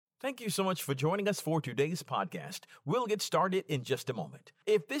Thank you so much for joining us for today's podcast. We'll get started in just a moment.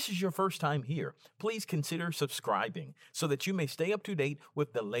 If this is your first time here, please consider subscribing so that you may stay up to date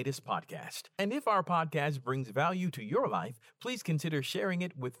with the latest podcast. And if our podcast brings value to your life, please consider sharing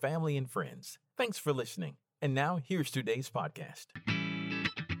it with family and friends. Thanks for listening. And now here's today's podcast.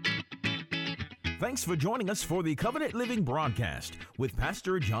 Thanks for joining us for the Covenant Living broadcast with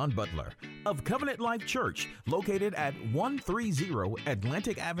Pastor John Butler of Covenant Life Church, located at 130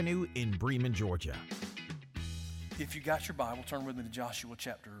 Atlantic Avenue in Bremen, Georgia. If you got your Bible, turn with me to Joshua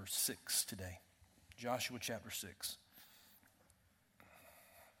chapter 6 today. Joshua chapter 6.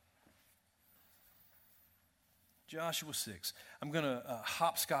 Joshua 6. I'm going to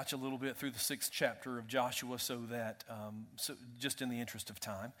hopscotch a little bit through the 6th chapter of Joshua so that, just in the interest of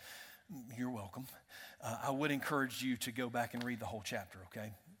time. You're welcome. I would encourage you to go back and read the whole chapter,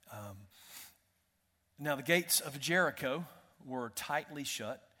 okay? Now, the gates of Jericho were tightly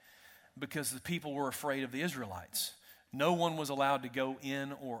shut because the people were afraid of the Israelites. No one was allowed to go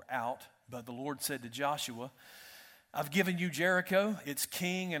in or out, but the Lord said to Joshua, I've given you Jericho, its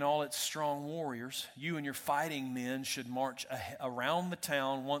king, and all its strong warriors. You and your fighting men should march around the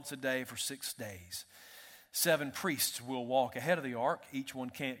town once a day for 6 days. 7 priests will walk ahead of the ark, each one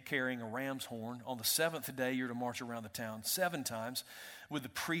carrying a ram's horn. On the 7th day, you're to march around the town 7 times with the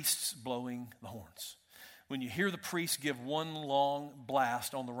priests blowing the horns. When you hear the priests give one long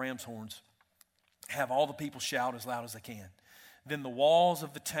blast on the ram's horns, have all the people shout as loud as they can. Then the walls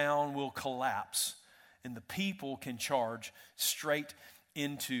of the town will collapse, and the people can charge straight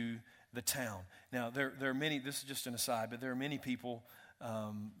into the town. Now, there are many, this is just an aside, but there are many people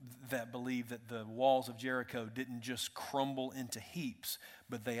that believe that the walls of Jericho didn't just crumble into heaps,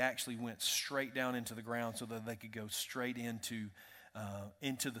 but they actually went straight down into the ground so that they could go straight into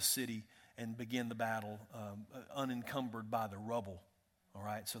the city and begin the battle unencumbered by the rubble. All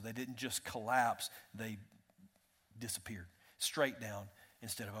right, so they didn't just collapse, they disappeared straight down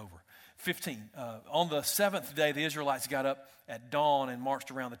instead of over. 15, on the 7th day, the Israelites got up at dawn and marched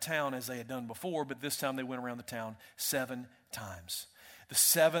around the town as they had done before, but this time they went around the town 7 times. The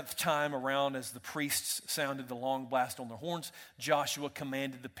 7th time around, as the priests sounded the long blast on their horns, Joshua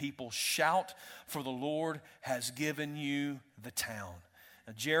commanded the people, shout, for the Lord has given you the town.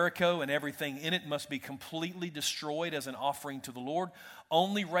 Now, Jericho and everything in it must be completely destroyed as an offering to the Lord.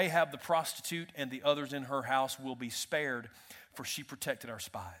 Only Rahab the prostitute and the others in her house will be spared, for she protected our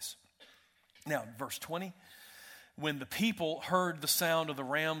spies. Now, verse 20, when the people heard the sound of the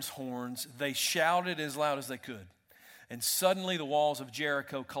ram's horns, they shouted as loud as they could. And suddenly the walls of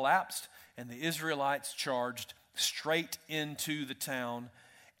Jericho collapsed, and the Israelites charged straight into the town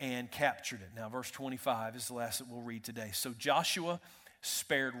and captured it. Now, verse 25 is the last that we'll read today. So Joshua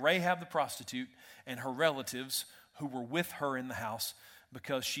spared Rahab the prostitute and her relatives who were with her in the house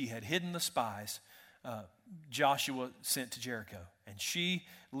because she had hidden the spies Joshua sent to Jericho. And she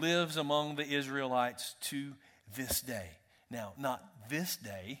lives among the Israelites to this day. Now, not this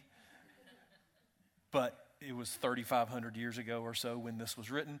day, but it was 3,500 years ago or so when this was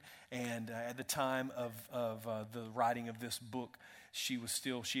written, and at the time of the writing of this book, she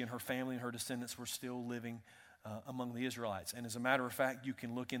and her family and her descendants were still living among the Israelites. And as a matter of fact, you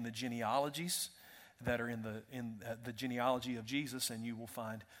can look in the genealogies that are in the genealogy of Jesus, and you will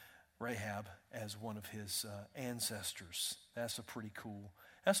find Rahab as one of his ancestors. That's a pretty cool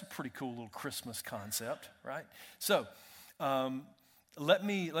little Christmas concept, right? So, Let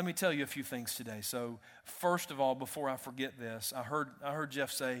me tell you a few things today. So first of all, before I forget this, I heard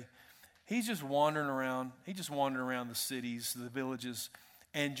Jeff say he's just wandering around. He's just wandering around the cities, the villages,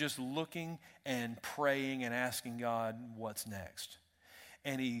 and just looking and praying and asking God what's next.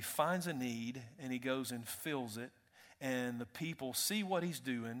 And he finds a need and he goes and fills it. And the people see what he's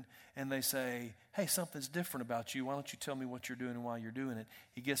doing and they say, hey, something's different about you. Why don't you tell me what you're doing and why you're doing it?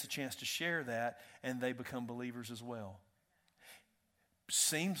 He gets a chance to share that and they become believers as well.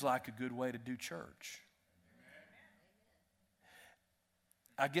 Seems like a good way to do church.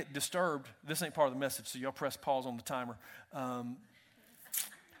 I get disturbed. This ain't part of the message, so y'all press pause on the timer.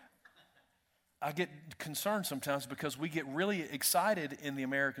 I get concerned sometimes because we get really excited in the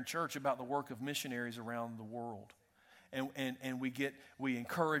American church about the work of missionaries around the world. And we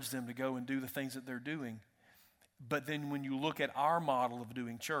encourage them to go and do the things that they're doing. But then when you look at our model of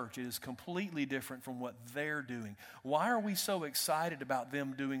doing church, it is completely different from what they're doing. Why are we so excited about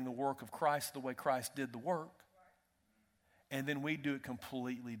them doing the work of Christ the way Christ did the work? And then we do it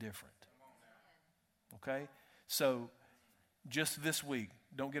completely different. Okay? So just this week,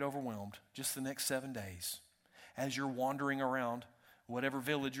 don't get overwhelmed. Just the next 7 days, as you're wandering around whatever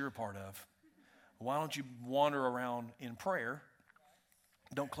village you're a part of, why don't you wander around in prayer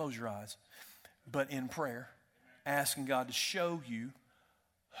Don't close your eyes, but in prayer, asking God to show you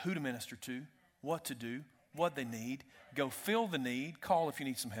who to minister to, what to do, what they need. Go fill the need, call if you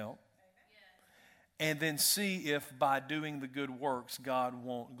need some help. And then see if by doing the good works, God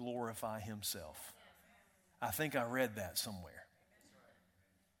won't glorify himself. I think I read that somewhere.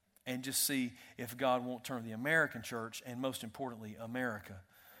 And just see if God won't turn the American church, and most importantly, America,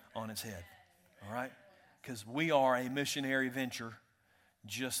 on its head. All right? Because we are a missionary venture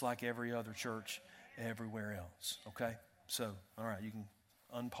just like every other church everywhere else. Okay? So, all right, you can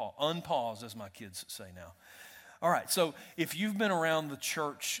unpause, as my kids say now. All right, so if you've been around the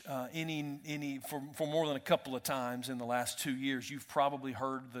church for more than a couple of times in the last 2 years, you've probably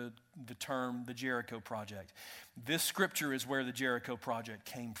heard the term the Jericho Project. This scripture is where the Jericho Project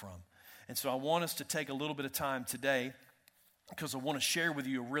came from. And so I want us to take a little bit of time today because I want to share with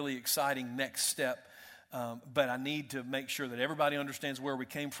you a really exciting next step. But I need to make sure that everybody understands where we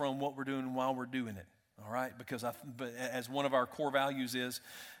came from, what we're doing, and why we're doing it. All right? Because but as one of our core values is,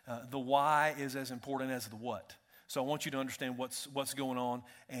 the why is as important as the what. So I want you to understand what's going on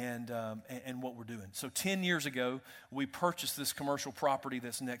and what we're doing. So 10 years ago, we purchased this commercial property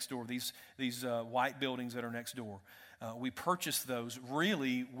that's next door, these white buildings that are next door. We purchased those.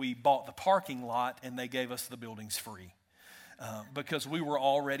 Really, we bought the parking lot, and they gave us the buildings free. Because we were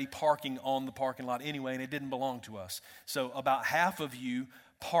already parking on the parking lot anyway, and it didn't belong to us. So about half of you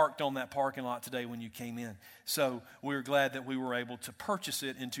parked on that parking lot today when you came in. So we're glad that we were able to purchase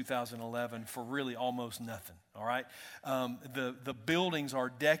it in 2011 for really almost nothing, all right? The buildings are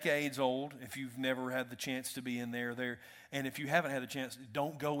decades old. If you've never had the chance to be in there, and if you haven't had the chance,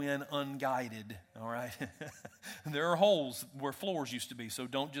 don't go in unguided, all right? There are holes where floors used to be, so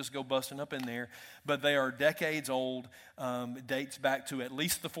don't just go busting up in there. But they are decades old. It dates back to at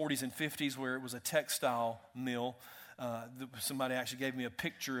least the 40s and 50s where it was a textile mill. Somebody actually gave me a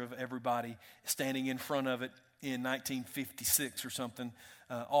picture of everybody standing in front of it in 1956 or something,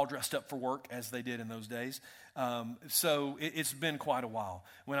 all dressed up for work as they did in those days. So it's been quite a while.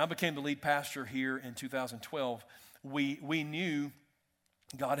 When I became the lead pastor here in 2012, we knew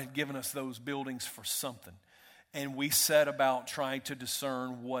God had given us those buildings for something. And we set about trying to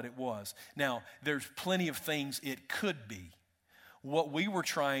discern what it was. Now, there's plenty of things it could be. What we were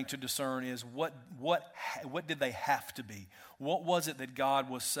trying to discern is what did they have to be? What was it that God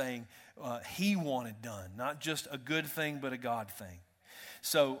was saying he wanted done? Not just a good thing, but a God thing.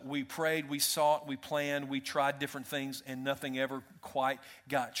 So we prayed, we sought, we planned, we tried different things, and nothing ever quite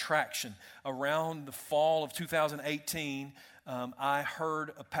got traction. Around the fall of 2018, I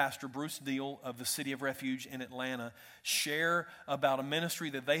heard Pastor Bruce Deal of the City of Refuge in Atlanta share about a ministry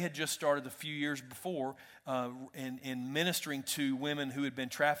that they had just started a few years before in ministering to women who had been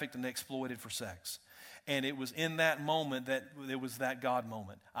trafficked and exploited for sex. And it was in that moment that it was that God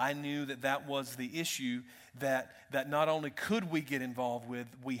moment. I knew that was the issue that not only could we get involved with,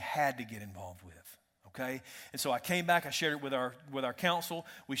 we had to get involved with. Okay? And so I came back, I shared it with our council,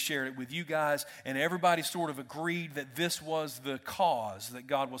 we shared it with you guys, and everybody sort of agreed that this was the cause that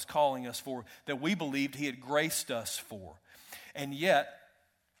God was calling us for, that we believed he had graced us for. And yet,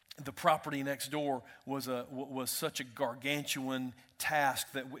 the property next door was such a gargantuan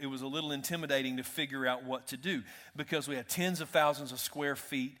task that it was a little intimidating to figure out what to do, because we had tens of thousands of square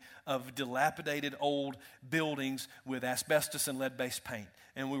feet of dilapidated old buildings with asbestos and lead-based paint.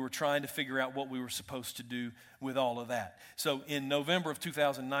 And we were trying to figure out what we were supposed to do with all of that. So in November of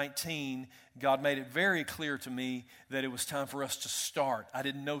 2019, God made it very clear to me that it was time for us to start. I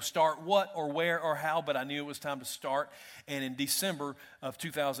didn't know start what or where or how, but I knew it was time to start. And in December of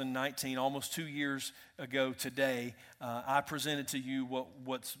 2019, almost 2 years ago today, I presented to you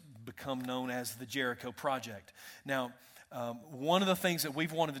what's become known as the Jericho Project. Now, one of the things that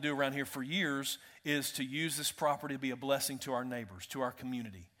we've wanted to do around here for years is to use this property to be a blessing to our neighbors, to our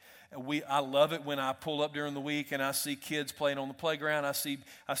community. I love it when I pull up during the week and I see kids playing on the playground. I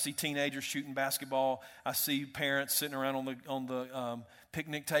see teenagers shooting basketball. I see parents sitting around on the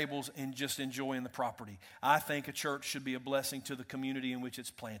picnic tables and just enjoying the property. I think a church should be a blessing to the community in which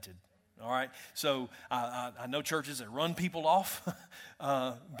it's planted. All right, so I know churches that run people off,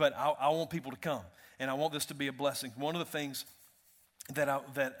 but I want people to come. And I want this to be a blessing. One of the things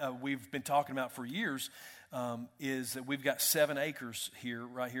that we've been talking about for years is that we've got 7 acres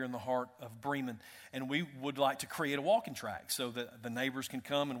right here in the heart of Bremen. And we would like to create a walking track so that the neighbors can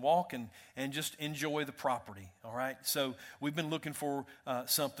come and walk and just enjoy the property. All right. So we've been looking for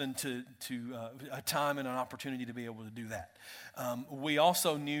something a time and an opportunity to be able to do that. We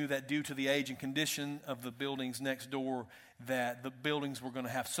also knew that due to the age and condition of the buildings next door, that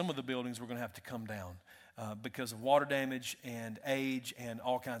some of the buildings were going to have to come down. because of water damage and age and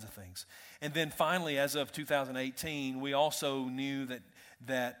all kinds of things. And then finally, as of 2018, we also knew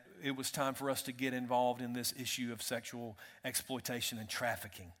that it was time for us to get involved in this issue of sexual exploitation and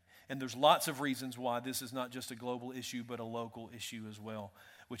trafficking. And there's lots of reasons why this is not just a global issue, but a local issue as well,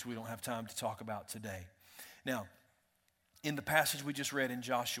 which we don't have time to talk about today. Now, in the passage we just read in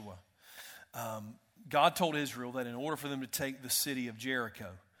Joshua, God told Israel that in order for them to take the city of Jericho,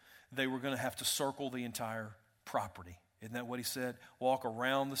 they were going to have to circle the entire property. Isn't that what he said? Walk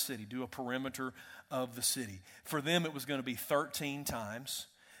around the city, do a perimeter of the city. For them, it was going to be 13 times.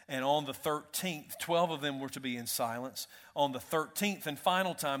 And on the 13th, 12 of them were to be in silence. On the 13th and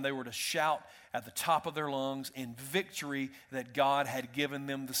final time, they were to shout at the top of their lungs in victory that God had given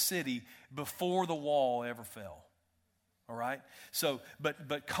them the city before the wall ever fell. All right? So,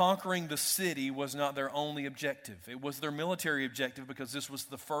 but conquering the city was not their only objective. It was their military objective because this was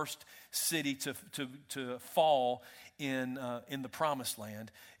the first city to fall in the Promised Land.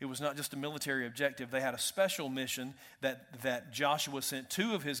 It was not just a military objective. They had a special mission that Joshua sent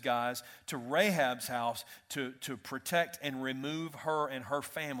 2 of his guys to Rahab's house to protect and remove her and her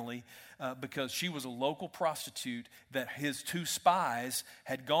family because she was a local prostitute that his 2 spies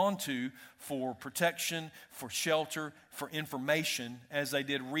had gone to for protection, for shelter, for information as they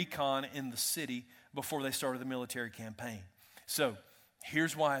did recon in the city before they started the military campaign. So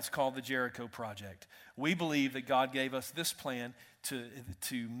here's why it's called the Jericho Project. We believe that God gave us this plan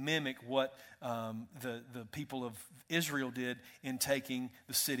to mimic what the people of Israel did in taking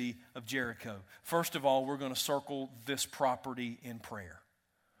the city of Jericho. First of all, we're going to circle this property in prayer.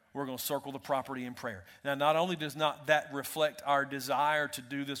 We're going to circle the property in prayer. Now, not only does not that reflect our desire to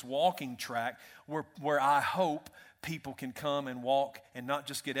do this walking track where I hope people can come and walk and not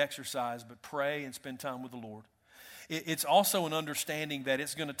just get exercise, but pray and spend time with the Lord. It's also an understanding that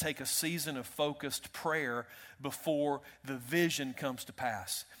it's going to take a season of focused prayer before the vision comes to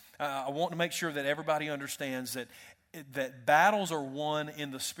pass. I want to make sure that everybody understands that battles are won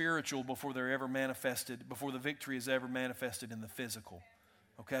in the spiritual before they're ever manifested, before the victory is ever manifested in the physical.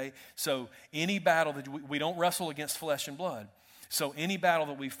 Okay? So any battle that we don't wrestle against flesh and blood. So any battle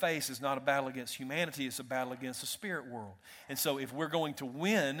that we face is not a battle against humanity, it's a battle against the spirit world. And so if we're going to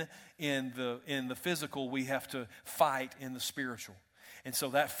win in the physical, we have to fight in the spiritual. And so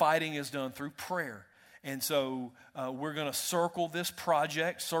that fighting is done through prayer. And so we're going to circle this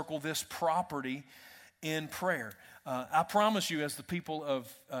project, circle this property in prayer. I promise you, as the people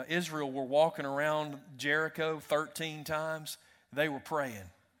of Israel were walking around Jericho 13 times, they were praying.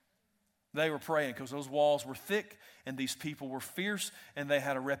 They were praying because those walls were thick and these people were fierce and they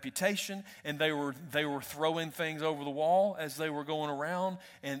had a reputation and they were throwing things over the wall as they were going around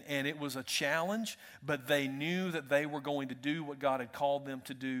and it was a challenge, but they knew that they were going to do what God had called them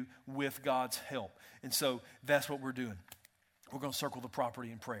to do with God's help. And so that's what we're doing. We're going to circle the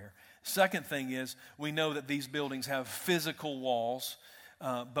property in prayer. Second thing is we know that these buildings have physical walls,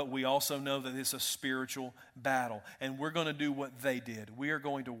 but we also know that it's a spiritual battle. And we're going to do what they did. We are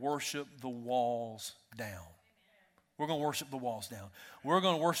going to worship the walls down. We're going to worship the walls down. We're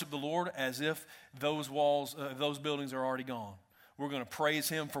going to worship the Lord as if those walls, those buildings are already gone. We're going to praise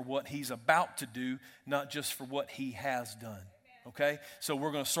Him for what He's about to do, not just for what He has done. Okay? So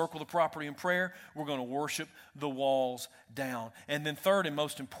we're going to circle the property in prayer. We're going to worship the walls down. And then third and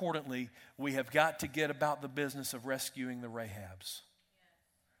most importantly, we have got to get about the business of rescuing the Rahabs.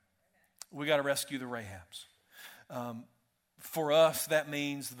 We got to rescue the Rahabs. For us, that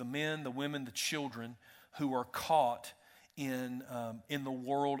means the men, the women, the children who are caught in the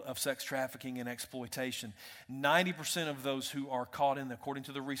world of sex trafficking and exploitation. 90% of those who are caught in, according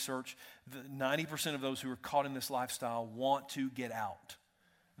to the research, 90% of those who are caught in this lifestyle want to get out.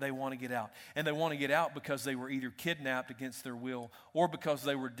 They want to get out. And they want to get out because they were either kidnapped against their will or because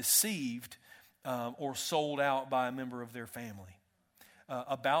they were deceived or sold out by a member of their family.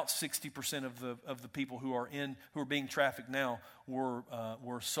 About 60% of the people who are being trafficked now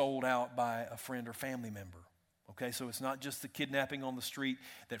were sold out by a friend or family member. Okay, so it's not just the kidnapping on the street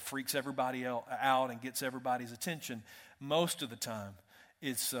that freaks everybody out and gets everybody's attention. Most of the time,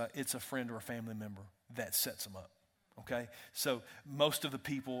 it's a friend or a family member that sets them up. Okay, so most of the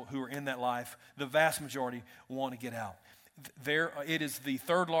people who are in that life, the vast majority want to get out. It is the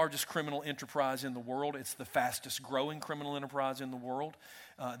third largest criminal enterprise in the world. It's the fastest growing criminal enterprise in the world.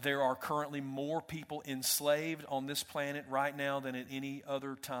 There are currently more people enslaved on this planet right now than at any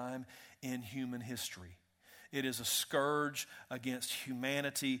other time in human history. It is a scourge against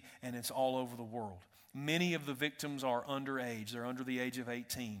humanity, and it's all over the world. Many of the victims are underage. They're under the age of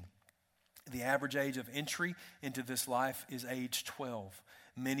 18. The average age of entry into this life is age 12.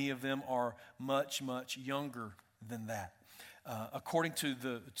 Many of them are much, much younger than that. According to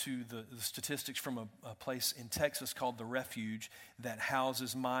the statistics from a place in Texas called The Refuge that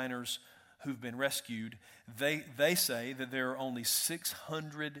houses minors who've been rescued, they say that there are only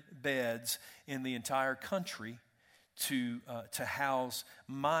 600 beds in the entire country to house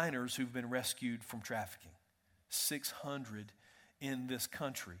minors who've been rescued from trafficking. 600 in this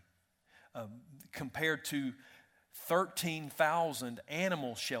country, compared to 13,000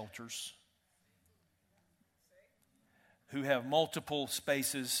 animal shelters who have multiple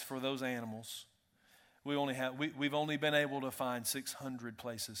spaces for those animals. We've only been able to find 600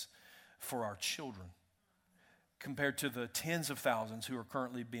 places for our children, compared to the tens of thousands who are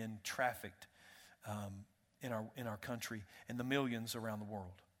currently being trafficked in our country, and the millions around the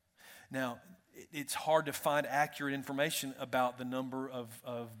world. Now, it's hard to find accurate information about the number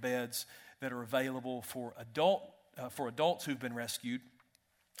of beds that are available for adults who've been rescued,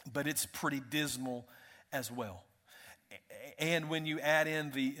 but it's pretty dismal as well. And when you add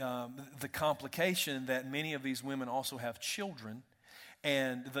in the complication that many of these women also have children,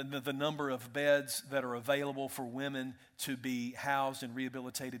 and the number of beds that are available for women to be housed and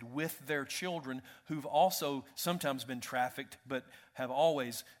rehabilitated with their children who've also sometimes been trafficked but have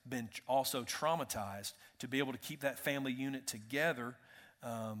always been also traumatized, to be able to keep that family unit together,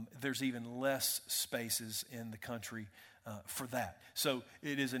 there's even less spaces in the country for that. So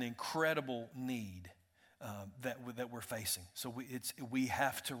it is an incredible need that we're facing. So we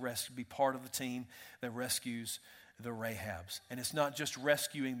have to be part of the team that rescues the Rahabs. And it's not just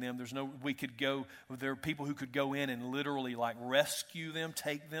rescuing them. There are people who could go in and literally like rescue them,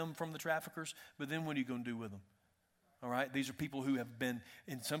 take them from the traffickers, but then what are you going to do with them? All right? These are people who have been,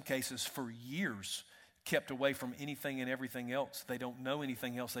 in some cases, for years, kept away from anything and everything else. They don't know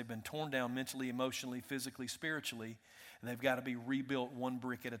anything else. They've been torn down mentally, emotionally, physically, spiritually, and they've got to be rebuilt one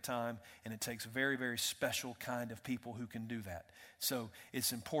brick at a time, and it takes very, very special kind of people who can do that. So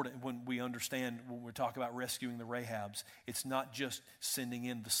it's important when we talk about rescuing the Rahabs, it's not just sending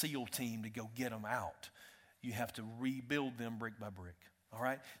in the SEAL team to go get them out. You have to rebuild them brick by brick. All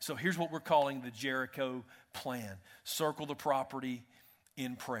right? So here's what we're calling the Jericho plan. Circle the property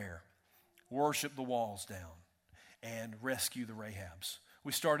in prayer. Worship the walls down, and rescue the Rahabs.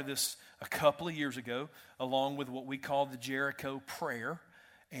 We started this a couple of years ago, along with what we call the Jericho prayer,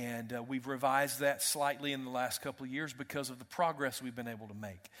 and we've revised that slightly in the last couple of years because of the progress we've been able to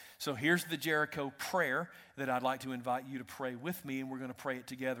make. So here's the Jericho prayer that I'd like to invite you to pray with me, and we're going to pray it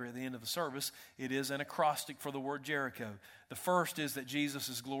together at the end of the service. It is an acrostic for the word Jericho. The first is that Jesus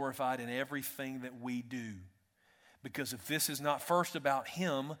is glorified in everything that we do. Because if this is not first about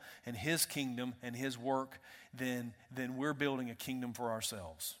Him and His kingdom and His work, then we're building a kingdom for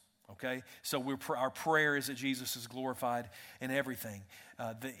ourselves. Okay? So our prayer is that Jesus is glorified in everything.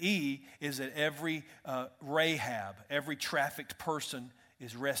 The E is that every Rahab, every trafficked person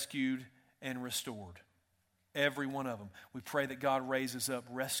is rescued and restored. Every one of them. We pray that God raises up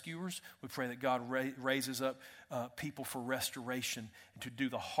rescuers. We pray that God raises up people for restoration and to do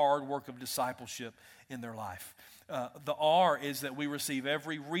the hard work of discipleship in their life. The R is that we receive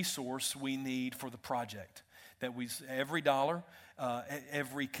every resource we need for the project. That every dollar,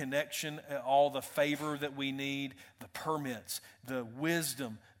 every connection, all the favor that we need, the permits, the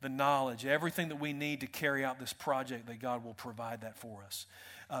wisdom, the knowledge, everything that we need to carry out this project, that God will provide that for us.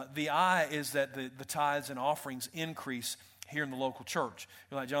 The I is that the tithes and offerings increase here in the local church.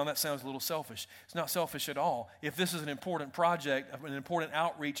 You're like, John, that sounds a little selfish. It's not selfish at all. If this is an important project, an important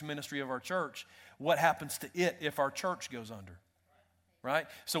outreach ministry of our church, what happens to it if our church goes under? Right?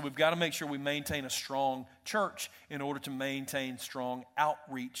 So we've got to make sure we maintain a strong church in order to maintain strong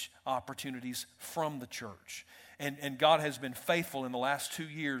outreach opportunities from the church. And God has been faithful in the last 2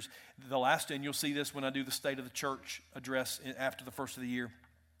 years. And you'll see this when I do the State of the Church address after the first of the year.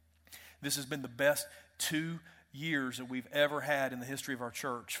 This has been the best 2 years that we've ever had in the history of our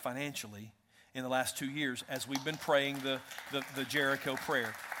church financially in the last 2 years as we've been praying the Jericho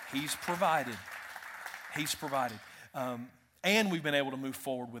prayer. He's provided. He's provided. And we've been able to move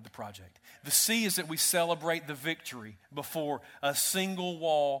forward with the project. The C is that we celebrate the victory before a single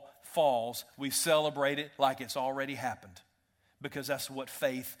wall falls. We celebrate it like it's already happened, because that's what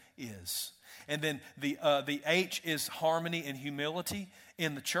faith is. And then the H is harmony and humility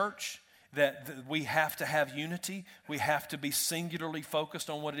in the church, that we have to have unity. We have to be singularly focused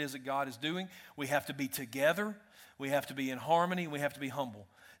on what it is that God is doing. We have to be together. We have to be in harmony. We have to be humble.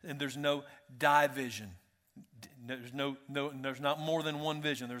 And there's no division. There's not more than one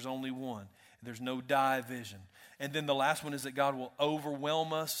vision. There's only one. There's no division. And then the last one is that God will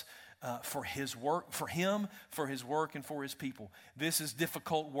overwhelm us for his work, for him, for his work, and for his people. This is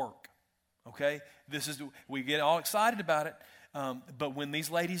difficult work, okay? We get all excited about it, but when these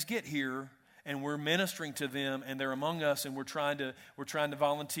ladies get here and we're ministering to them and they're among us and we're trying to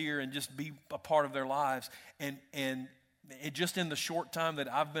volunteer and just be a part of their lives, and it just in the short time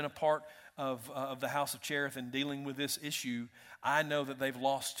that I've been a part of the House of Cherith and dealing with this issue, I know that they've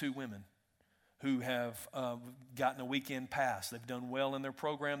lost 2 women who have gotten a weekend pass. They've done well in their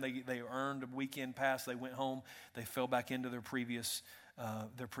program. They earned a weekend pass. They went home. They fell back into their previous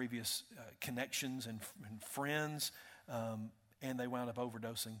connections and friends, and they wound up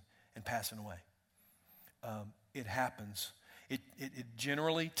overdosing and passing away. It happens. It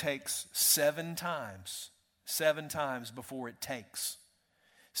generally takes 7 times before it takes.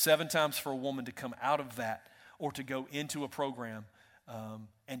 7 times for a woman to come out of that or to go into a program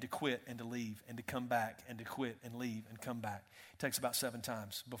and to quit and to leave and to come back and to quit and leave and come back. It takes about 7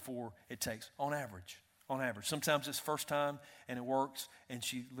 times before it takes, on average. Sometimes it's first time and it works and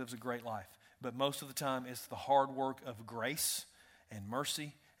she lives a great life. But most of the time it's the hard work of grace and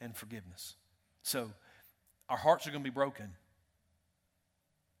mercy and forgiveness. So our hearts are going to be broken.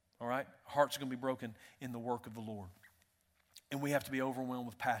 All right? Hearts are going to be broken in the work of the Lord. And we have to be overwhelmed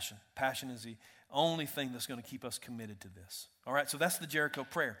with passion. Passion is the only thing that's going to keep us committed to this. All right, so that's the Jericho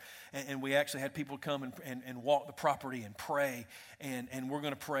prayer. And we actually had people come and walk the property and pray. And we're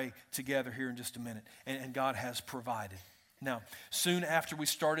going to pray together here in just a minute. And God has provided. Now, soon after we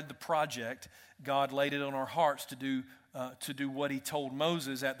started the project, God laid it on our hearts to do what he told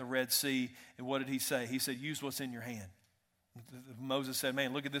Moses at the Red Sea. And what did he say? He said, use what's in your hand. Moses said,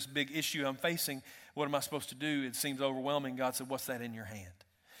 man, look at this big issue I'm facing. What am I supposed to do? It seems overwhelming. God said, what's that in your hand?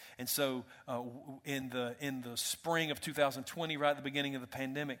 And so in the spring of 2020, right at the beginning of the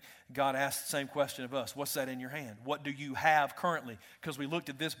pandemic, God asked the same question of us. What's that in your hand? What do you have currently? Because we looked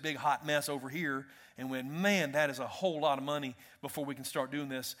at this big hot mess over here and went, man, that is a whole lot of money before we can start doing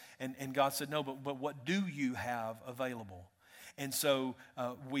this. And God said, no, but what do you have available? And so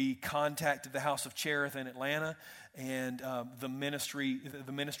we contacted the House of Cherith in Atlanta, and the ministry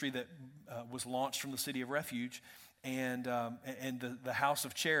that was launched from the City of Refuge, and the House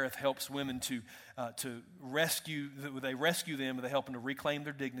of Cherith helps women to rescue. They rescue them, and they help them to reclaim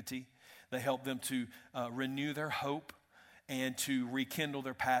their dignity. They help them to renew their hope and to rekindle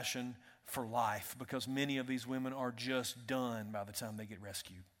their passion for life, because many of these women are just done by the time they get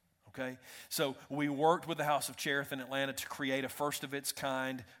rescued. Okay, so we worked with the House of Cherith in Atlanta to create a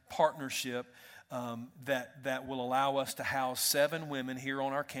first-of-its-kind partnership that will allow us to house 7 women here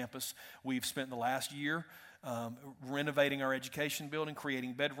on our campus. We've spent the last year renovating our education building,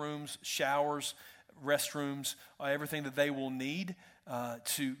 creating bedrooms, showers, restrooms, everything that they will need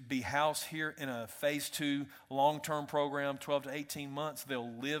to be housed here in a phase 2 long-term program, 12 to 18 months.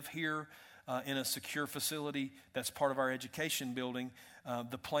 They'll live here in a secure facility that's part of our education building.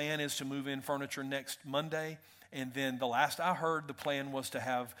 The plan is to move in furniture next Monday, and then the last I heard, the plan was to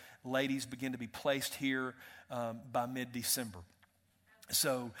have ladies begin to be placed here by mid-December.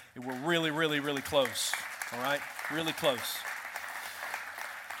 So we're really, really, really close, all right? Really close.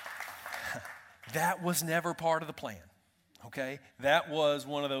 That was never part of the plan, okay? That was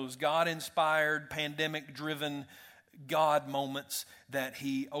one of those God-inspired, pandemic-driven God moments that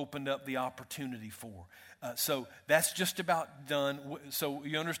he opened up the opportunity for. So that's just about done. So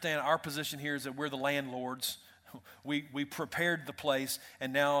you understand our position here is that we're the landlords. We prepared the place,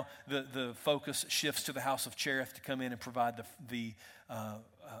 and now the focus shifts to the House of Cherith to come in and provide the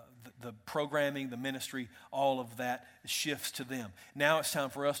programming, the ministry, all of that shifts to them. Now it's time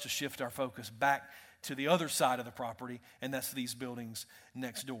for us to shift our focus back to the other side of the property, and that's these buildings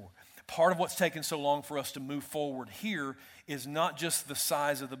next door. Part of what's taken so long for us to move forward here is not just the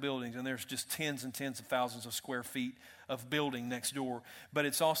size of the buildings, and there's just tens and tens of thousands of square feet of building next door, but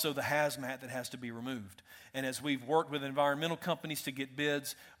it's also the hazmat that has to be removed. And as we've worked with environmental companies to get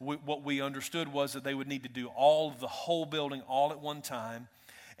bids, what we understood was that they would need to do the whole building all at one time,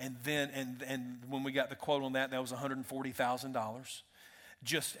 and then and when we got the quote on that was $140,000.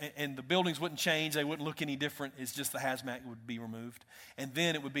 And the buildings wouldn't change, they wouldn't look any different, it's just the hazmat would be removed. And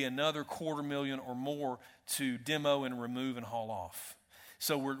then it would be another $250,000 or more to demo and remove and haul off.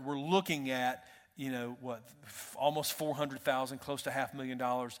 So we're looking at, almost $400,000, close to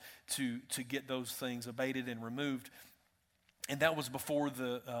 $500,000 to get those things abated and removed. And that was before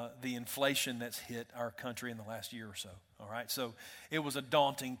the inflation that's hit our country in the last year or so. All right, so it was a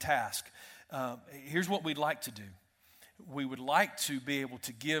daunting task. Here's what we'd like to do. We would like to be able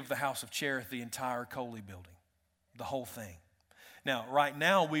to give the House of Cherith the entire Coley building, the whole thing. Now, right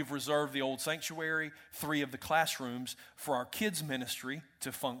now, we've reserved the old sanctuary, 3 of the classrooms for our kids' ministry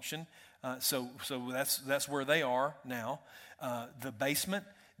to function. So that's where they are now. The basement,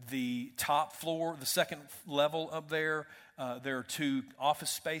 the top floor, the second level up there, there are 2 office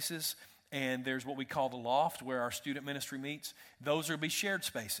spaces, and there's what we call the loft where our student ministry meets. Those will be shared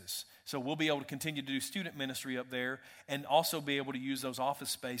spaces. So we'll be able to continue to do student ministry up there and also be able to use those office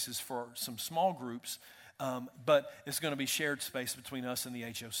spaces for some small groups. But it's going to be shared space between us and the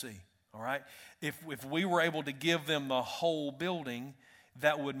HOC, all right? If we were able to give them the whole building,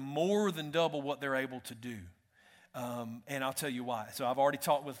 that would more than double what they're able to do. And I'll tell you why. So I've already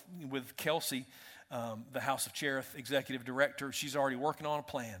talked with Kelsey, the House of Cherith executive director. She's already working on a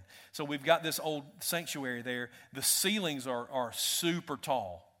plan. So we've got this old sanctuary there. The ceilings are super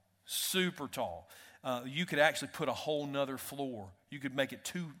tall, super tall. You could actually put a whole nother floor. You could make it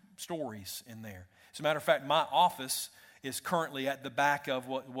 2 stories in there. As a matter of fact, my office is currently at the back of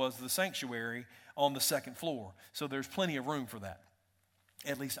what was the sanctuary on the 2nd floor. So there's plenty of room for that.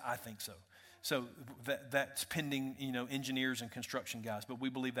 At least I think so. So that's pending, engineers and construction guys. But we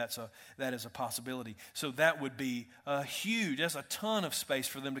believe that is a possibility. So that would be that's a ton of space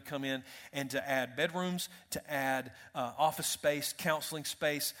for them to come in and to add bedrooms, to add office space, counseling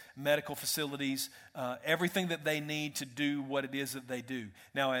space, medical facilities, everything that they need to do what it is that they do.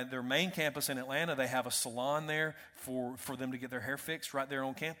 Now, at their main campus in Atlanta, they have a salon there for them to get their hair fixed right there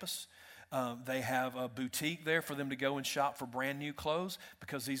on campus. They have a boutique there for them to go and shop for brand new clothes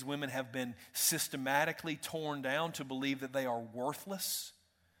because these women have been systematically torn down to believe that they are worthless.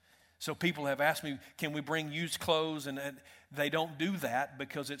 So people have asked me, can we bring used clothes? And they don't do that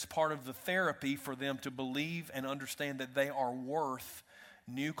because it's part of the therapy for them to believe and understand that they are worth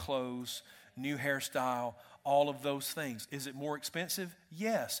new clothes, new hairstyle, all of those things. Is it more expensive?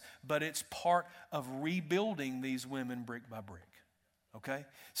 Yes, but it's part of rebuilding these women brick by brick. Okay?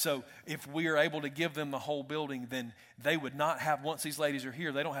 So if we are able to give them the whole building, then they would not have, once these ladies are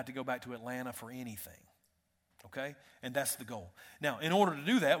here, they don't have to go back to Atlanta for anything. Okay? And that's the goal. Now, in order to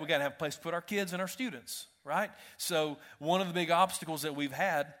do that, we got to have a place to put our kids and our students, right? So one of the big obstacles that we've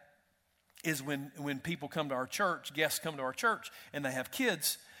had is when people come to our church, guests come to our church, and they have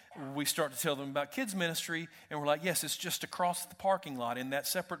kids, we start to tell them about kids ministry, and we're like, yes, it's just across the parking lot in that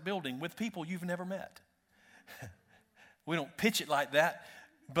separate building with people you've never met. We don't pitch it like that,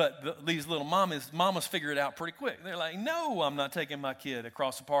 but these little mamas figure it out pretty quick. They're like, no, I'm not taking my kid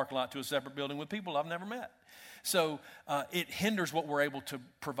across the parking lot to a separate building with people I've never met. So it hinders what we're able to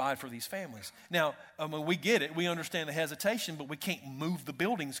provide for these families. Now, we get it. We understand the hesitation, but we can't move the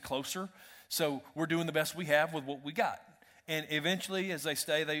buildings closer. So we're doing the best we have with what we got. And eventually, as they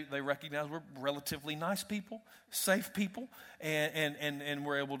stay, they recognize we're relatively nice people, safe people, and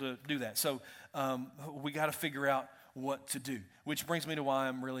we're able to do that. So we got to figure out what to do, which brings me to why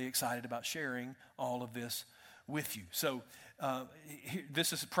I'm really excited about sharing all of this with you. So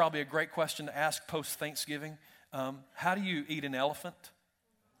this is probably a great question to ask post-Thanksgiving. How do you eat an elephant?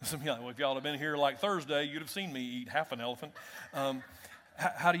 Some of you are like, well, if y'all had been here like Thursday, you'd have seen me eat half an elephant.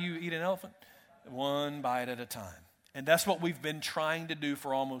 How do you eat an elephant? One bite at a time. And that's what we've been trying to do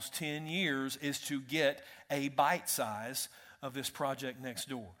for almost 10 years, is to get a bite size of this project next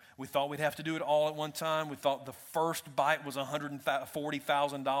door. We thought we'd have to do it all at one time. We thought the first bite was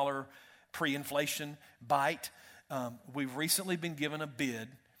 $140,000 pre-inflation bite. We've recently been given a bid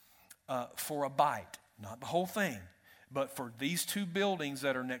for a bite, not the whole thing, but for these 2 buildings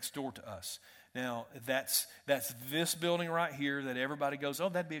that are next door to us. Now, that's this building right here that everybody goes, oh,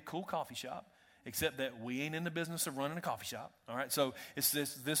 that'd be a cool coffee shop. Except that we ain't in the business of running a coffee shop, all right? So it's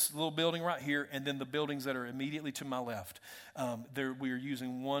this little building right here, and then the buildings that are immediately to my left. We are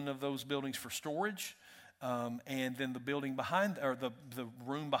using one of those buildings for storage, and then the building behind, or the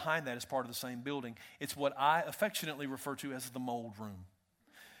room behind that is part of the same building. It's what I affectionately refer to as the mold room.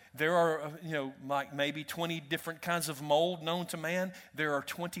 There are, like maybe 20 different kinds of mold known to man. There are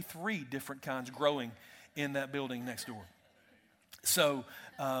 23 different kinds growing in that building next door. So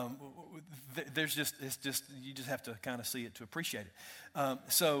you just have to kind of see it to appreciate it.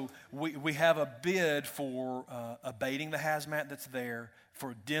 So we have a bid for abating the hazmat that's there,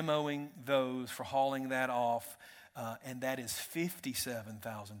 for demoing those, for hauling that off, and that is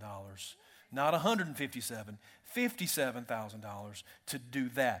 $57,000, not $157,000. $57,000 to do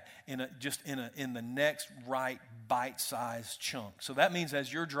that in the next right bite-sized chunk. So that means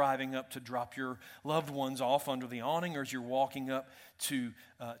as you're driving up to drop your loved ones off under the awning, or as you're walking up to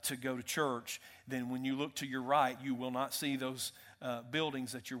go to church, then when you look to your right, you will not see those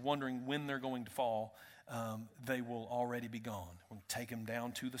buildings that you're wondering when they're going to fall. they will already be gone. We'll take them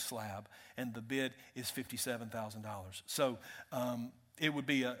down to the slab, and the bid is $57,000. So it would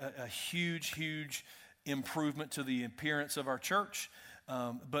be a huge, huge improvement to the appearance of our church,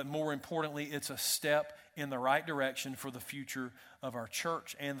 but more importantly, it's a step in the right direction for the future of our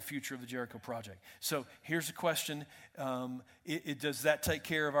church and the future of the Jericho project. So here's the question. Does that take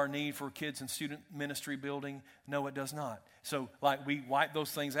care of our need for kids and student ministry building? No, it does not. So like we wipe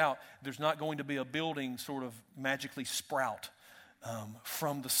those things out, there's not going to be a building sort of magically sprout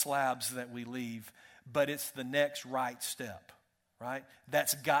from the slabs that we leave, but it's the next right step, right?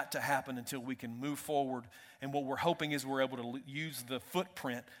 That's got to happen until we can move forward. And what we're hoping is we're able to use the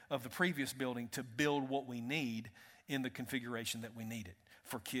footprint of the previous building to build what we need in the configuration that we need it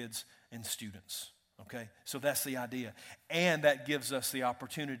for kids and students, okay? So that's the idea. And that gives us the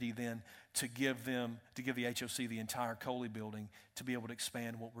opportunity then to give the HOC the entire Coley building to be able to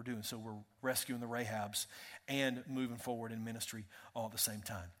expand what we're doing. So we're rescuing the Rahabs and moving forward in ministry all at the same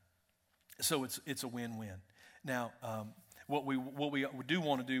time. So it's a win-win. Now, what we do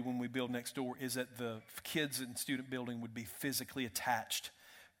want to do when we build next door is that the kids and student building would be physically attached,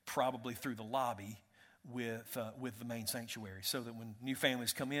 probably through the lobby, with the main sanctuary, so that when new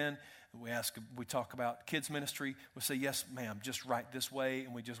families come in, we talk about kids ministry, we'll say, yes, ma'am, just right this way,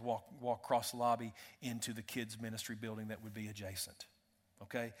 and we just walk across the lobby into the kids ministry building that would be adjacent.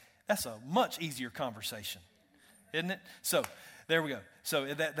 Okay? That's a much easier conversation, isn't it? So there we go. So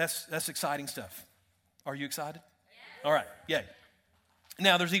that's exciting stuff. Are you excited? All right, yay.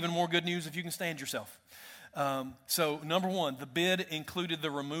 Now, there's even more good news if you can stand yourself. So, number one, the bid included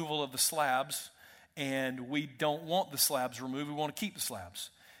the removal of the slabs, and we don't want the slabs removed. We want to keep the slabs.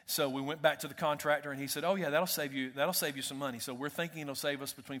 So we went back to the contractor, and he said, oh, yeah, that'll save you some money. So we're thinking it'll save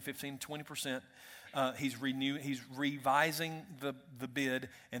us between 15 and 20%. He's revising the bid,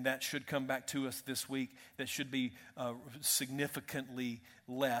 and that should come back to us this week. That should be significantly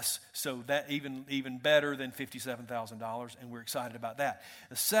less, so that even better than $57,000, and we're excited about that.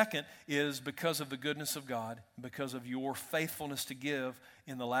 The second is because of the goodness of God, because of your faithfulness to give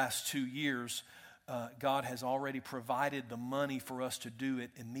in the last 2 years, God has already provided the money for us to do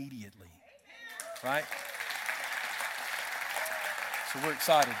it immediately, right? So we're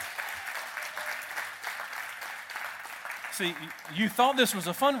excited. See, you thought this was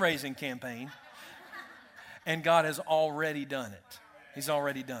a fundraising campaign, and God has already done it. He's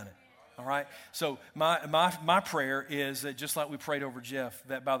already done it, all right? So my prayer is that just like we prayed over Jeff,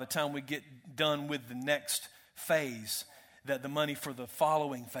 that by the time we get done with the next phase, that the money for the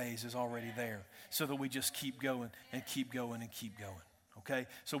following phase is already there, so that we just keep going and keep going and keep going. Okay,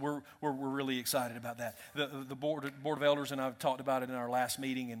 so we're really excited about that. The board of elders and I've talked about it in our last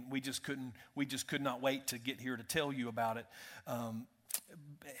meeting, and we just could not wait to get here to tell you about it. And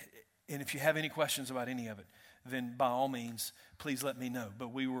if you have any questions about any of it, then by all means, please let me know.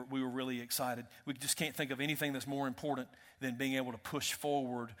 But we were really excited. We just can't think of anything that's more important than being able to push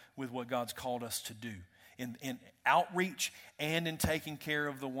forward with what God's called us to do in outreach and in taking care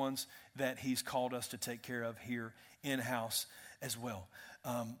of the ones that He's called us to take care of here in-house as well.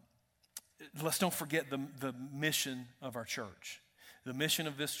 Let's don't forget the mission of our church. The mission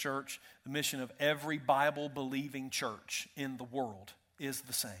of this church, the mission of every Bible-believing church in the world is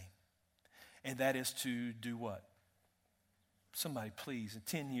the same. And that is to do what? Somebody please, in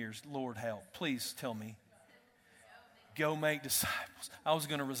 10 years, Lord help, please tell me. Go make disciples. I was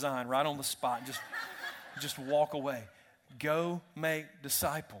going to resign right on the spot and just walk away. Go make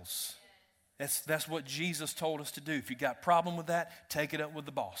disciples. That's what Jesus told us to do. If you got a problem with that, take it up with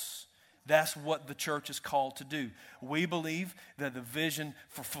the boss. That's what the church is called to do. We believe that the vision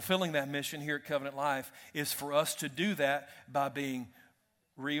for fulfilling that mission here at Covenant Life is for us to do that by being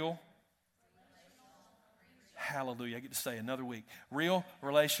real. Hallelujah. I get to say another week. Real,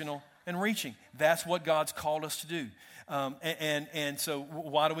 relational, and reaching. That's what God's called us to do. And so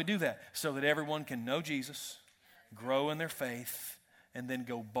why do we do that? So that everyone can know Jesus, grow in their faith, and then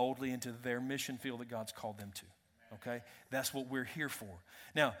go boldly into their mission field that God's called them to. Okay? That's what we're here for.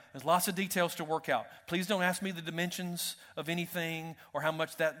 Now, there's lots of details to work out. Please don't ask me the dimensions of anything or how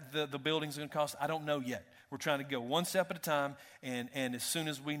much the building's going to cost. I don't know yet. We're trying to go one step at a time, and as soon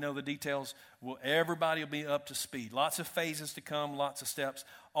as we know the details, everybody will be up to speed. Lots of phases to come, lots of steps,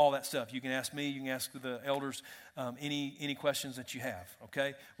 all that stuff. You can ask me, you can ask the elders any questions that you have,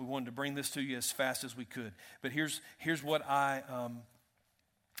 okay? We wanted to bring this to you as fast as we could. But here's what I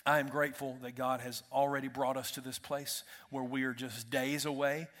am grateful that God has already brought us to this place where we are just days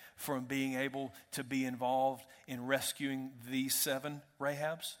away from being able to be involved in rescuing these 7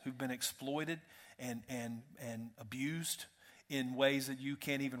 Rahabs who've been exploited and abused in ways that you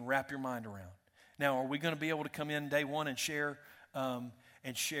can't even wrap your mind around. Now, are we going to be able to come in day one and share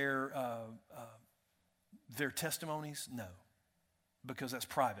their testimonies? No, because that's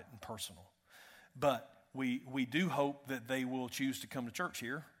private and personal. But we do hope that they will choose to come to church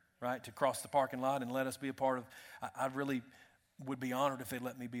here, right, to cross the parking lot and let us be a part of. I really would be honored if they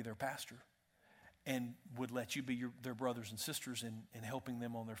let me be their pastor and would let you be their brothers and sisters in helping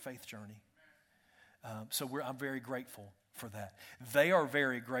them on their faith journey. So I'm very grateful for that. They are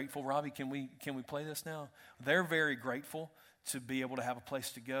very grateful. Robbie, can we play this now? They're very grateful to be able to have a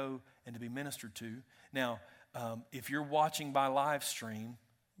place to go and to be ministered to. Now, if you're watching by live stream,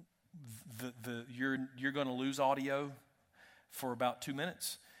 you're going to lose audio for about 2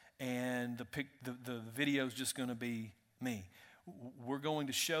 minutes, and the video is just going to be me. We're going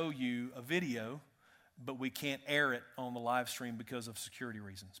to show you a video, but we can't air it on the live stream because of security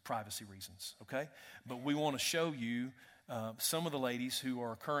reasons, privacy reasons, okay? But we want to show you some of the ladies who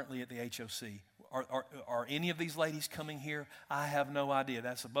are currently at the HOC. Are any of these ladies coming here? I have no idea.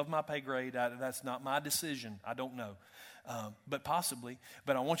 That's above my pay grade. That's not my decision. I don't know. But possibly.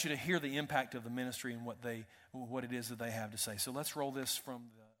 But I want you to hear the impact of the ministry and what it is that they have to say. So let's roll this from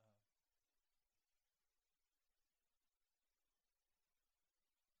the...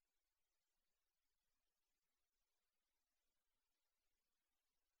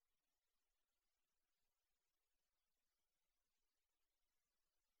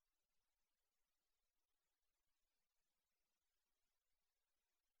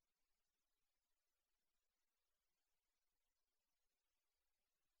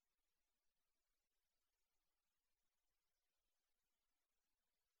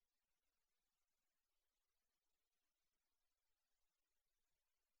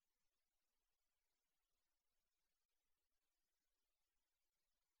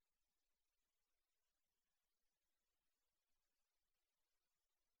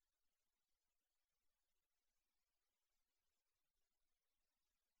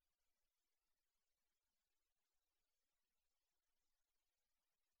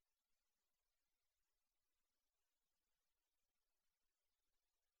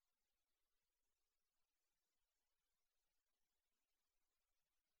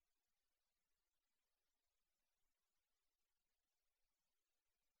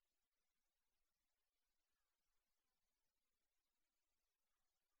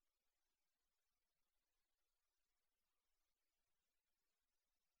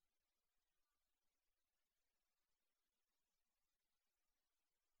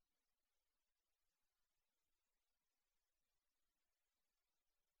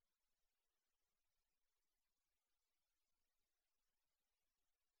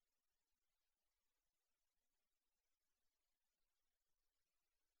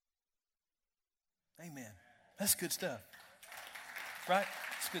 Amen. That's good stuff. Right?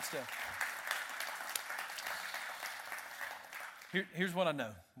 It's good stuff. Here's what I know.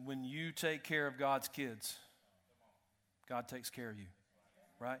 When you take care of God's kids, God takes care of you.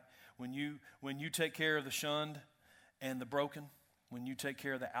 Right? When you take care of the shunned and the broken, when you take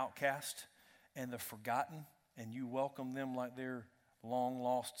care of the outcast and the forgotten, and you welcome them like they're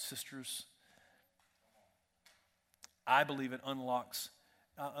long-lost sisters, I believe it unlocks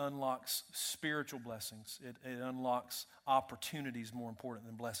spiritual blessings. It unlocks opportunities more important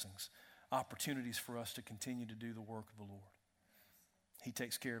than blessings. Opportunities for us to continue to do the work of the Lord. He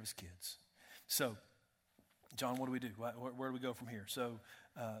takes care of his kids. So, John, what do we do? Where do we go from here? So,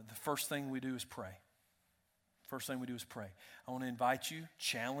 the first thing we do is pray. First thing we do is pray. I want to invite you,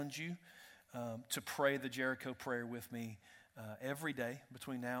 challenge you to pray the Jericho prayer with me every day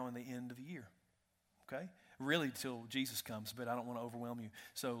between now and the end of the year. Okay? Really till Jesus comes, but I don't want to overwhelm you.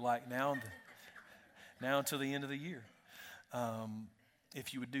 So like now until the end of the year,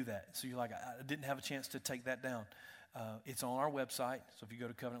 if you would do that. So you're like, I didn't have a chance to take that down. It's on our website. So if you go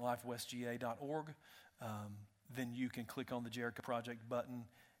to covenantlifewestga.org, then you can click on the Jericho Project button,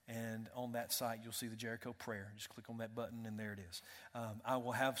 and on that site you'll see the Jericho prayer. Just click on that button and there it is. I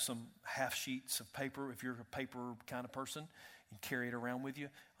will have some half sheets of paper if you're a paper kind of person. And carry it around with you.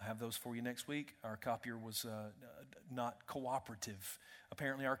 I'll have those for you next week. Our copier was not cooperative.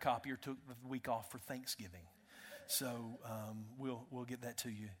 Apparently our copier took the week off for Thanksgiving. So we'll get that to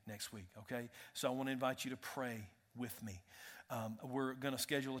you next week, okay? So I want to invite you to pray with me. We're going to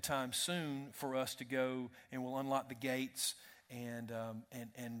schedule a time soon for us to go, and we'll unlock the gates, and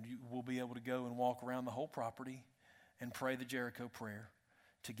we'll be able to go and walk around the whole property and pray the Jericho prayer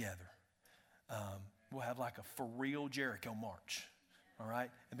together. We'll have like a for real Jericho march, all right?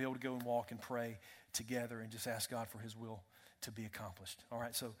 And be able to go and walk and pray together and just ask God for his will to be accomplished. All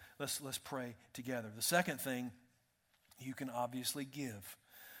right, so let's pray together. The second thing, you can obviously give.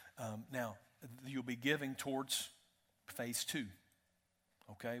 Now, you'll be giving towards phase 2.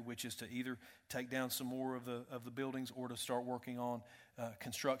 Okay, which is to either take down some more of the buildings or to start working on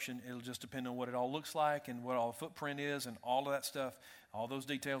construction. It'll just depend on what it all looks like and what all the footprint is and all of that stuff. All those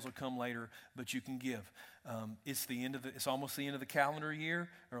details will come later, but you can give. It's almost the end of the calendar year.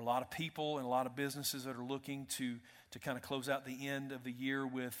 There are a lot of people and a lot of businesses that are looking to kind of close out the end of the year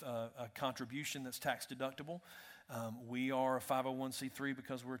with a contribution that's tax deductible. We are a 501c3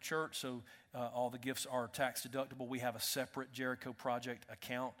 because we're a church, so all the gifts are tax deductible. We have a separate Jericho Project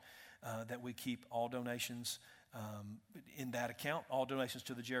account that we keep all donations in that account. All donations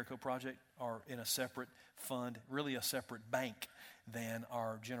to the Jericho Project are in a separate fund, really a separate bank than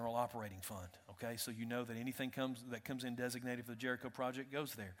our general operating fund. Okay, so you know that anything that comes in designated for the Jericho Project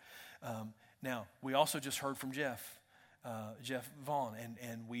goes there. Now, we also just heard from Jeff Vaughn,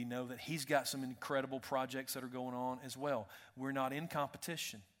 and we know that he's got some incredible projects that are going on as well. We're not in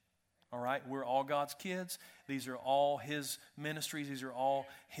competition, all right? We're all God's kids. These are all his ministries. These are all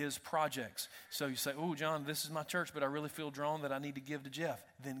his projects. So you say, oh, John, this is my church, but I really feel drawn that I need to give to Jeff.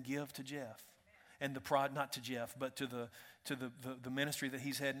 Then give to Jeff. And not to Jeff, but to the ministry that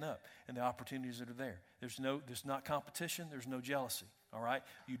he's heading up and the opportunities that are there. There's not competition. There's no jealousy. All right?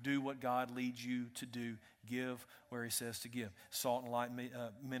 You do what God leads you to do. Give where he says to give. Salt and Light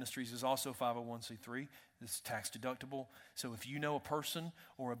Ministries is also 501c3. It's tax deductible. So if you know a person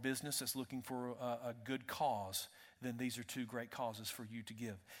or a business that's looking for a good cause, then these are two great causes for you to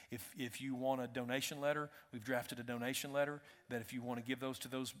give. If you want a donation letter, we've drafted a donation letter that if you want to give those to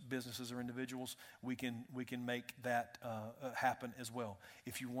those businesses or individuals, we can make that happen as well.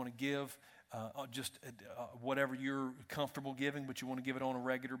 If you want to give whatever you're comfortable giving, but you want to give it on a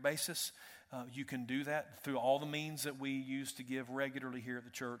regular basis, you can do that through all the means that we use to give regularly here at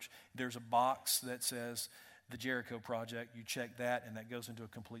the church. There's a box that says the Jericho Project. You check that, and that goes into a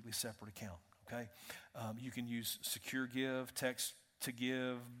completely separate account. Okay, you can use secure give, text to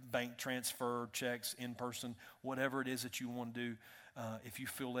give, bank transfer, checks, in person, whatever it is that you want to do. If you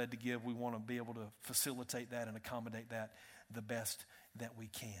feel led to give, we want to be able to facilitate that and accommodate that the best that we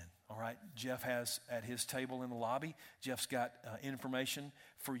can. All right, Jeff has at his table in the lobby, Jeff's got information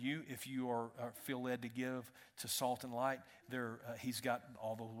for you if you feel led to give to Salt and Light. He's got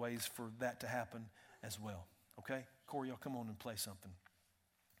all the ways for that to happen as well. Okay, Corey, y'all come on and play something.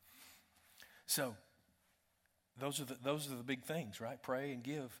 So those are the big things, right? Pray and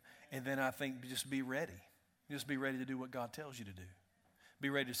give, and then I think just be ready. Just be ready to do what God tells you to do. Be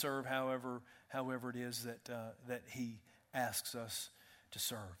ready to serve however it is that He asks us to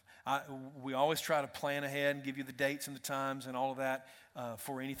serve. We always try to plan ahead and give you the dates and the times and all of that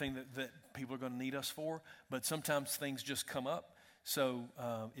for anything that people are going to need us for. But sometimes things just come up. So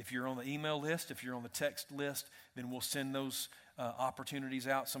if you're on the email list, if you're on the text list, then we'll send those opportunities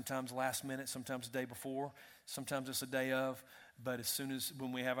out, sometimes last minute, sometimes the day before, sometimes it's the day of. But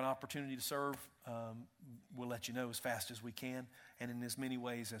when we have an opportunity to serve, we'll let you know as fast as we can and in as many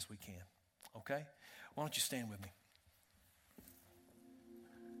ways as we can. Okay? Why don't you stand with me?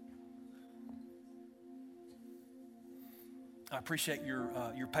 I appreciate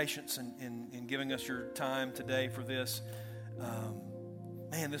your patience in giving us your time today for this.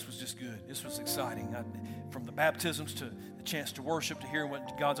 Man, this was just good. This was exciting. From the baptisms to the chance to worship, to hear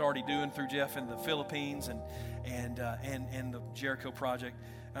what God's already doing through Jeff in the Philippines and the Jericho Project.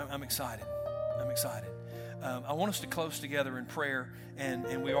 I'm excited. I'm excited. I want us to close together in prayer,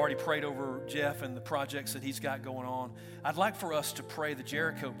 and we already prayed over Jeff and the projects that he's got going on. I'd like for us to pray the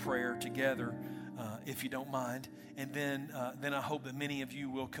Jericho prayer together, if you don't mind. And then I hope that many of you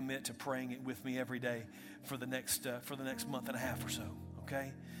will commit to praying it with me every day for the next month and a half or so.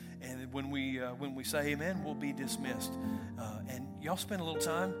 Okay, and when we say amen, we'll be dismissed. And y'all spend a little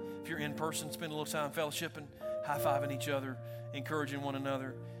time, if you're in person, spend a little time fellowshipping, high-fiving each other, encouraging one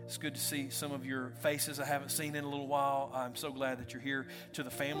another. It's good to see some of your faces I haven't seen in a little while. I'm so glad that you're here. To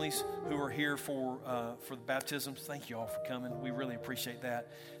the families who are here for the baptisms, thank you all for coming. We really appreciate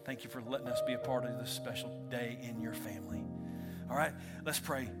that. Thank you for letting us be a part of this special day in your family. All right, let's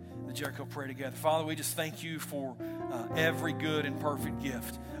pray the Jericho prayer together. Father, we just thank you for every good and perfect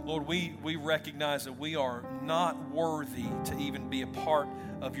gift. Lord, we recognize that we are not worthy to even be a part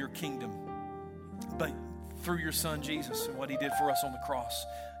of your kingdom. But through your Son, Jesus, and what he did for us on the cross,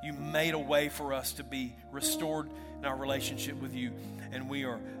 you made a way for us to be restored in our relationship with you. And we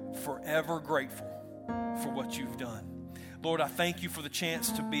are forever grateful for what you've done. Lord, I thank you for the chance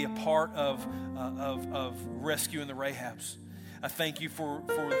to be a part of rescuing the Rahabs. I thank you for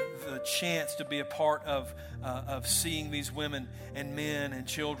the chance to be a part of seeing these women and men and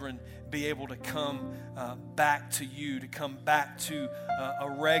children be able to come back to you, to come back to a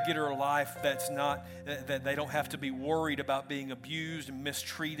regular life that's not, that they don't have to be worried about being abused and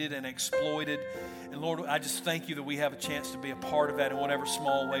mistreated and exploited. And Lord, I just thank you that we have a chance to be a part of that in whatever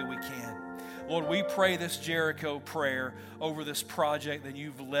small way we can. Lord, we pray this Jericho prayer over this project that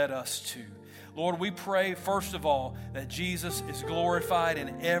you've led us to. Lord, we pray, first of all, that Jesus is glorified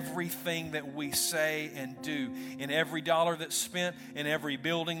in everything that we say and do, in every dollar that's spent, in every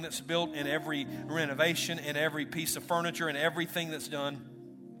building that's built, in every renovation, in every piece of furniture, in everything that's done.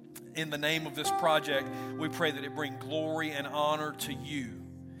 In the name of this project, we pray that it bring glory and honor to you.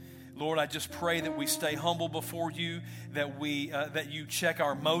 Lord, I just pray that we stay humble before you, that you check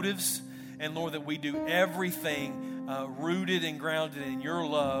our motives, and Lord, that we do everything rooted and grounded in your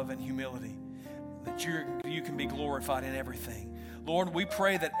love and humility, that you can be glorified in everything. Lord, we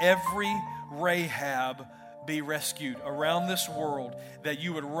pray that every Rahab be rescued around this world, that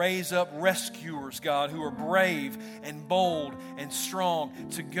you would raise up rescuers, God, who are brave and bold and strong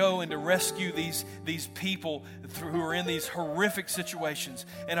to go and to rescue these people who are in these horrific situations.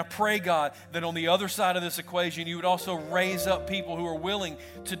 And I pray, God, that on the other side of this equation, you would also raise up people who are willing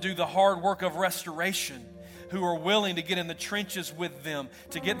to do the hard work of restoration, who are willing to get in the trenches with them,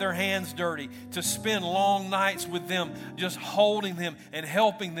 to get their hands dirty, to spend long nights with them, just holding them and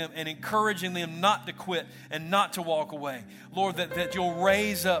helping them and encouraging them not to quit and not to walk away. Lord, that you'll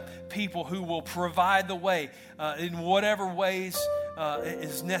raise up people who will provide the way in whatever ways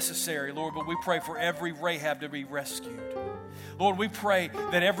is necessary, Lord. But we pray for every Rahab to be rescued. Lord, we pray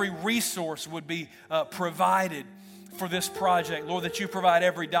that every resource would be provided for this project. Lord, that you provide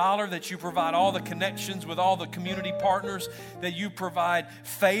every dollar, that you provide all the connections with all the community partners, that you provide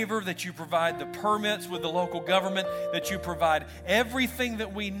favor, that you provide the permits with the local government, that you provide everything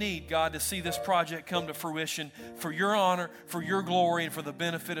that we need, God, to see this project come to fruition for your honor, for your glory, and for the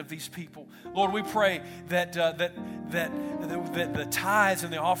benefit of these people. Lord, we pray that the tithes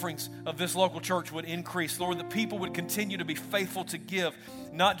and the offerings of this local church would increase. Lord, that people would continue to be faithful to give,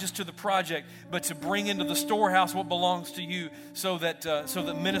 not just to the project, but to bring into the storehouse what belongs to you, so that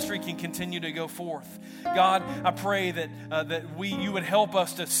ministry can continue to go forth. God, I pray that you would help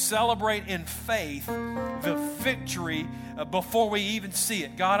us to celebrate in faith the victory before we even see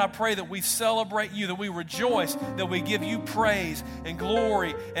it. God, I pray that we celebrate you, that we rejoice, that we give you praise and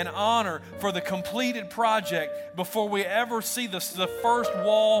glory and honor for the completed project before we ever see the first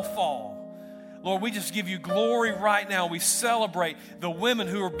wall fall. Lord, we just give you glory right now. We celebrate the women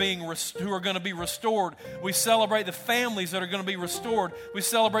who are going to be restored. We celebrate the families that are going to be restored. We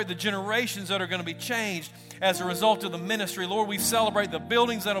celebrate the generations that are going to be changed as a result of the ministry. Lord, we celebrate the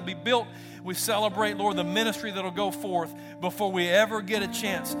buildings that will be built. We celebrate, Lord, the ministry that will go forth before we ever get a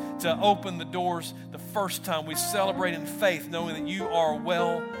chance to open the doors the first time. We celebrate in faith, knowing that you are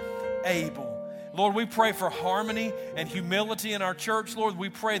well able. Lord, we pray for harmony and humility in our church. Lord, we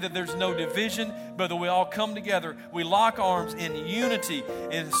pray that there's no division, but that we all come together. We lock arms in unity,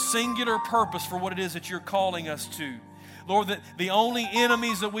 in singular purpose for what it is that you're calling us to. Lord, that the only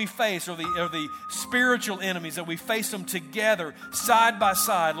enemies that we face are the spiritual enemies, that we face them together, side by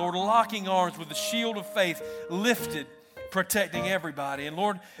side. Lord, locking arms with the shield of faith lifted, protecting everybody. And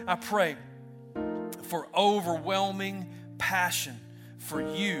Lord, I pray for overwhelming passion for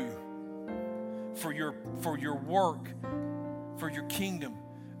you, for your work, for your kingdom,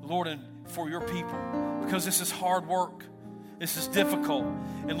 Lord, and for your people, because this is hard work. This is difficult.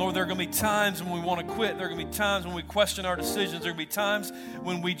 And Lord, there are going to be times when we want to quit. There are going to be times when we question our decisions. There are going to be times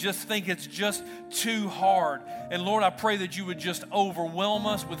when we just think it's just too hard. And Lord, I pray that you would just overwhelm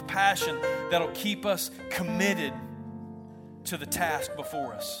us with passion that'll keep us committed to the task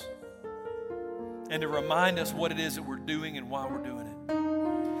before us, and to remind us what it is that we're doing and why we're doing it.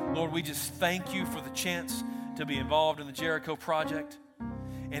 Lord, we just thank you for the chance to be involved in the Jericho project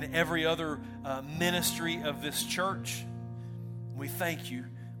and every other ministry of this church. We thank you.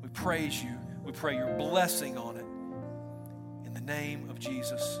 We praise you. We pray your blessing on it. In the name of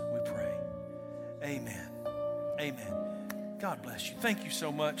Jesus, we pray. Amen. Amen. God bless you. Thank you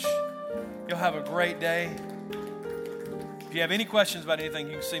so much. You'll have a great day. If you have any questions about anything,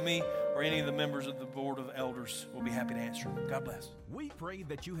 you can see me or any of the members of the Board of Elders. We'll be happy to answer them. God bless. We pray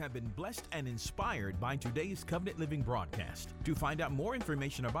that you have been blessed and inspired by today's Covenant Living broadcast. To find out more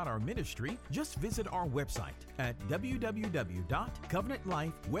information about our ministry, just visit our website at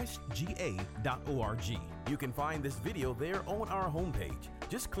www.covenantlifewestga.org. You can find this video there on our homepage.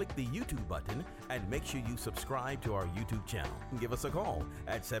 Just click the YouTube button and make sure you subscribe to our YouTube channel. Give us a call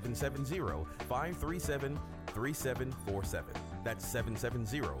at 770-537-3747. That's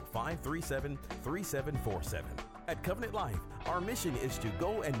 770-537-3747. At Covenant Life, our mission is to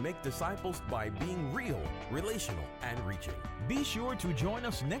go and make disciples by being real, relational, and reaching. Be sure to join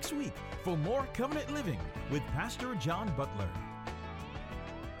us next week for more Covenant Living with Pastor John Butler.